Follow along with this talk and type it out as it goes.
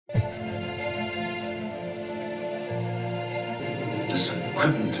This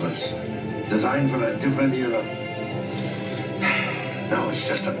equipment was designed for a different era. Now it's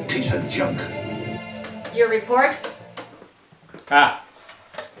just a piece of junk. Your report? Ah.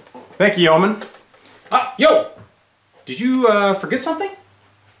 Thank you, Yeoman. Yo! Did you forget something?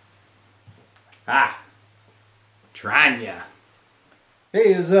 Ah. Trying ya.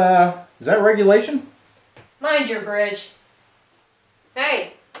 Hey, is that regulation? Mind your bridge.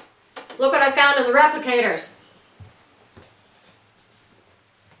 Hey, look what I found in the replicators.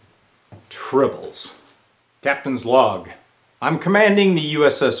 Tribbles. Captain's log. I'm commanding the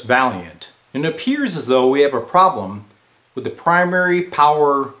USS Valiant, and it appears as though we have a problem with the primary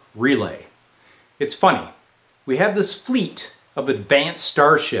power relay. It's funny. We have this fleet of advanced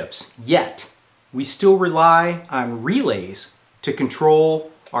starships, yet we still rely on relays to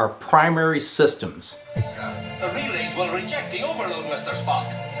control our primary systems. The relays will reject the overload, Mr. Spock.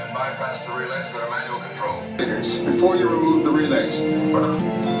 And bypass the relays, go to manual control. Before you remove the relays.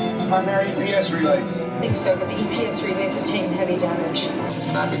 Primary EPS relays. I think so, but the EPS relays have taken heavy damage.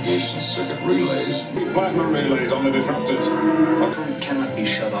 Navigation circuit relays. Plasma relays on the disruptors. Crew cannot be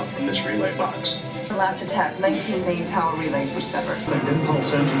shut off from this relay box. The last attack, 19 main power relays were severed. The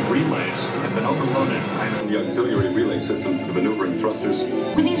impulse engine relays have been overloaded. The auxiliary relay systems to the maneuvering thrusters.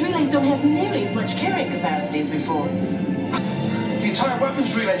 But these relays don't have nearly as much carrying capacity as before. The entire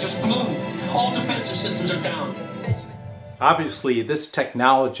weapons relay just blew. All defensive systems are down. Obviously, this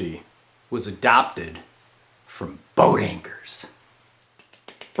technology was adopted from boat anchors.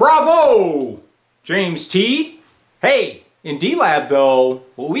 Bravo, James T. Hey, in D-Lab though,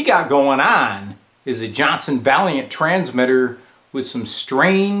 what we got going on is a Johnson Valiant transmitter with some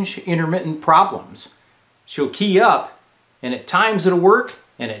strange intermittent problems. She'll key up, and at times it'll work,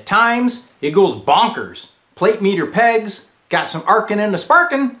 and at times it goes bonkers. Plate meter pegs, got some arcing and a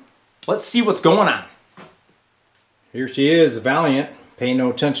sparking. Let's see what's going on. Here she is, Valiant. Pay no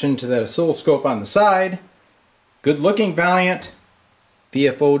attention to that oscilloscope on the side. Good looking Valiant.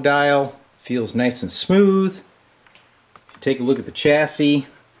 VFO dial feels nice and smooth. Take a look at the chassis.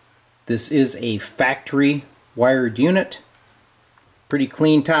 This is a factory wired unit. Pretty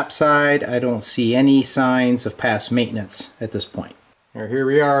clean top side. I don't see any signs of past maintenance at this point. Here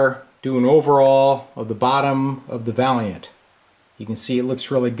we are doing overall of the bottom of the Valiant. You can see it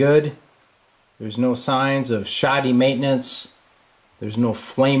looks really good. There's no signs of shoddy maintenance. There's no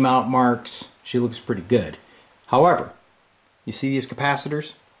flame out marks. She looks pretty good. However, you see these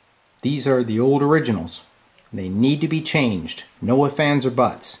capacitors? These are the old originals. They need to be changed. No ifs, ands, or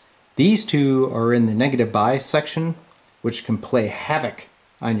buts. These two are in the negative bias section, which can play havoc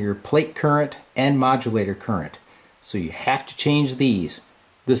on your plate current and modulator current. So you have to change these.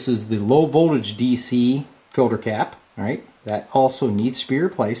 This is the low voltage DC filter cap, all right? That also needs to be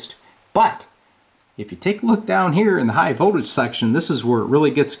replaced. But if you take a look down here in the high voltage section, this is where it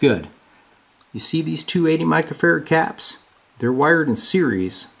really gets good. You see these 280 microfarad caps? They're wired in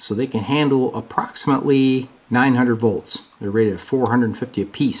series, so they can handle approximately 900 volts. They're rated at 450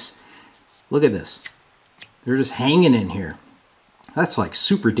 apiece. Look at this. They're just hanging in here. That's like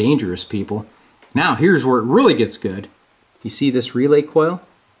super dangerous, people. Now here's where it really gets good. You see this relay coil?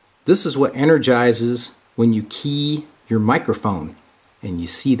 This is what energizes when you key your microphone. And you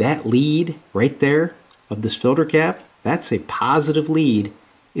see that lead right there of this filter cap? That's a positive lead.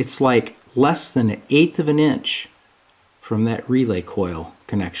 It's like less than 1/8 of an inch from that relay coil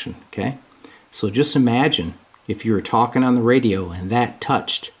connection, okay? So just imagine if you were talking on the radio and that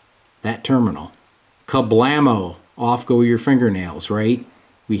touched that terminal. Kablamo, off go your fingernails, right?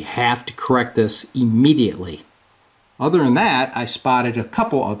 We have to correct this immediately. Other than that, I spotted a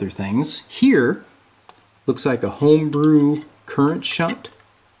couple other things. Here, looks like a homebrew current shunt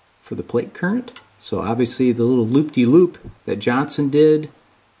for the plate current. So obviously the little loop-de-loop that Johnson did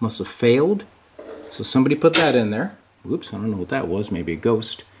must have failed. So somebody put that in there. Whoops, I don't know what that was, maybe a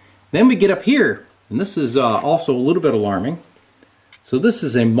ghost. Then we get up here, and this is also a little bit alarming. So this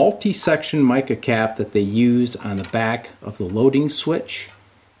is a multi-section mica cap that they used on the back of the loading switch.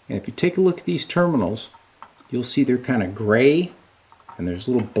 And if you take a look at these terminals, you'll see they're kind of gray, and there's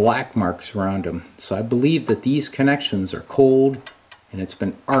little black marks around them. So I believe that these connections are cold and it's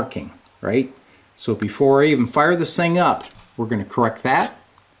been arcing, right? So before I even fire this thing up, we're going to correct that.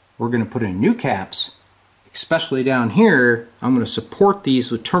 We're going to put in new caps, especially down here. I'm going to support these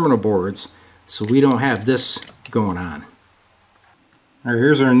with terminal boards so we don't have this going on. All right,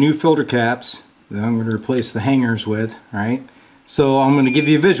 here's our new filter caps that I'm going to replace the hangers with, all right? So I'm going to give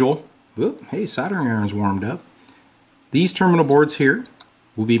you a visual. Whoop, hey, soldering iron's warmed up. These terminal boards here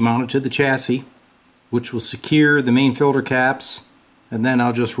will be mounted to the chassis, which will secure the main filter caps, and then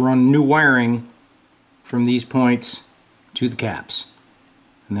I'll just run new wiring from these points to the caps.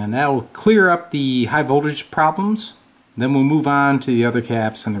 And then that will clear up the high voltage problems. Then we'll move on to the other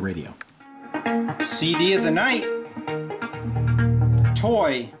caps and the radio. CD of the night.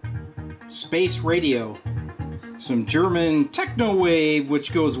 Toy. Space radio. Some German techno wave,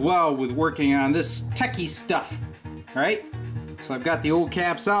 which goes well with working on this techie stuff. Alright? So I've got the old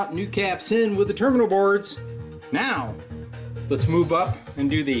caps out, new caps in with the terminal boards. Now, let's move up and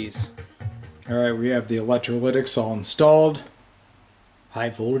do these. Alright, we have the electrolytics all installed. High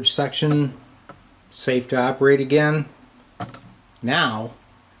voltage section, safe to operate again. Now,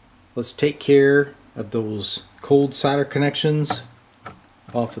 let's take care of those cold solder connections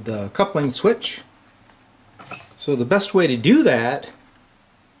off of the coupling switch. So the best way to do that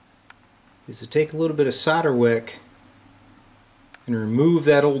is to take a little bit of solder wick and remove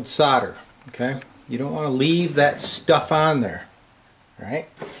that old solder. Okay? You don't want to leave that stuff on there. Alright?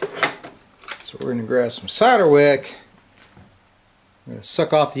 So we're going to grab some solder wick. I'm going to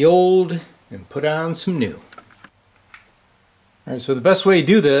suck off the old and put on some new. Alright, so the best way to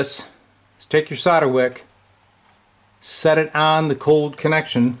do this is take your solder wick, set it on the cold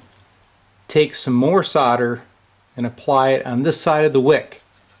connection, take some more solder and apply it on this side of the wick.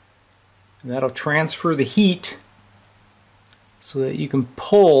 And that'll transfer the heat so that you can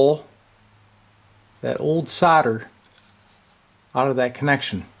pull that old solder out of that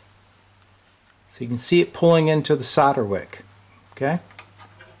connection. So you can see it pulling into the solder wick. Okay?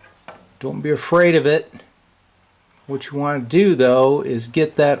 Don't be afraid of it. What you want to do though is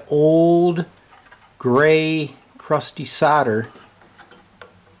get that old gray crusty solder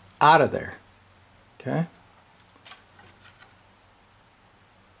out of there. Okay?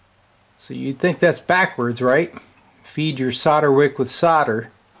 So you'd think that's backwards, right? Feed your solder wick with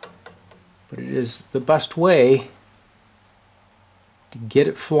solder, but it is the best way to get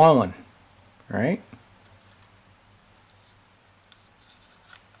it flowing, right?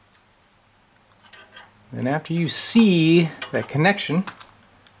 And after you see that connection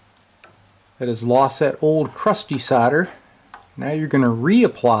that has lost that old crusty solder, now you're going to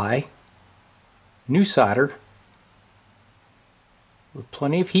reapply new solder with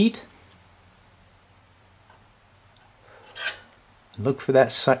plenty of heat. Look for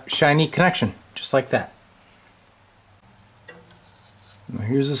that shiny connection, just like that. Now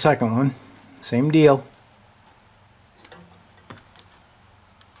here's the second one, same deal.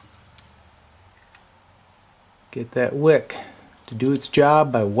 Get that wick to do its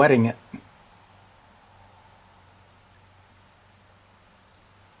job by wetting it.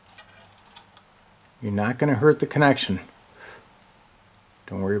 You're not going to hurt the connection.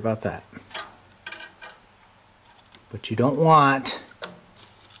 Don't worry about that. But you don't want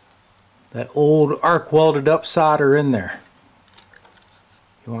that old arc welded up solder in there.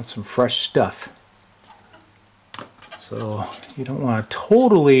 You want some fresh stuff. So you don't want to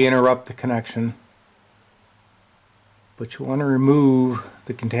totally interrupt the connection, but you want to remove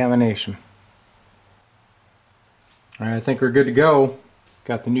the contamination. Alright, I think we're good to go.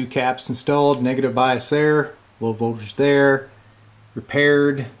 Got the new caps installed, negative bias there, low voltage there.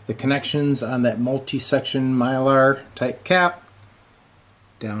 Repaired the connections on that multi-section Mylar type cap.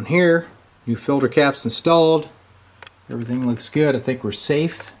 Down here, new filter caps installed. Everything looks good. I think we're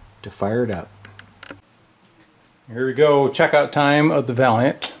safe to fire it up. Here we go, checkout time of the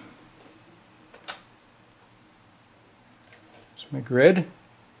Valiant. Here's my grid.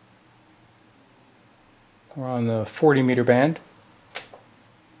 We're on the 40 meter band.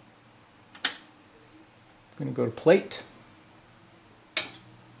 I'm going to go to plate.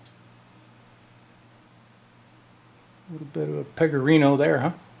 A little bit of a Pecorino there,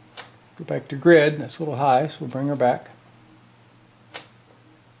 huh? Go back to grid. That's a little high, so we'll bring her back.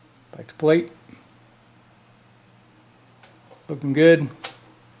 Back to plate. Looking good.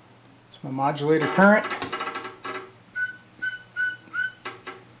 It's my modulator current.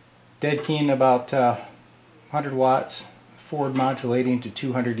 Dead keen about 100 watts. Forward modulating to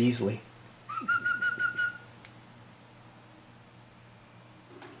 200 easily.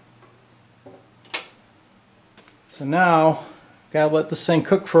 So now, gotta let this thing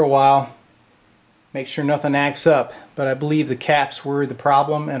cook for a while. Make sure nothing acts up. But I believe the caps were the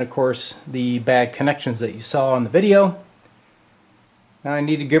problem, and of course the bad connections that you saw in the video. Now I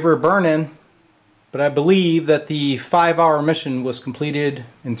need to give her a burn-in, but I believe that the 5-hour mission was completed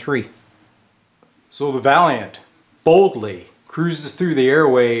in 3. So the Valiant boldly cruises through the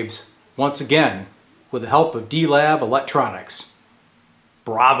airwaves once again with the help of D-Lab Electronics.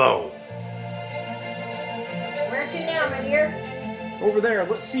 Bravo! Where to now, my dear? Over there,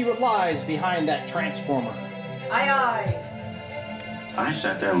 let's see what lies behind that transformer. Aye, aye. I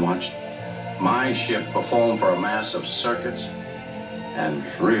sat there and watched My ship performed for a mass of circuits and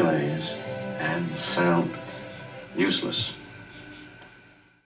relays and found useless.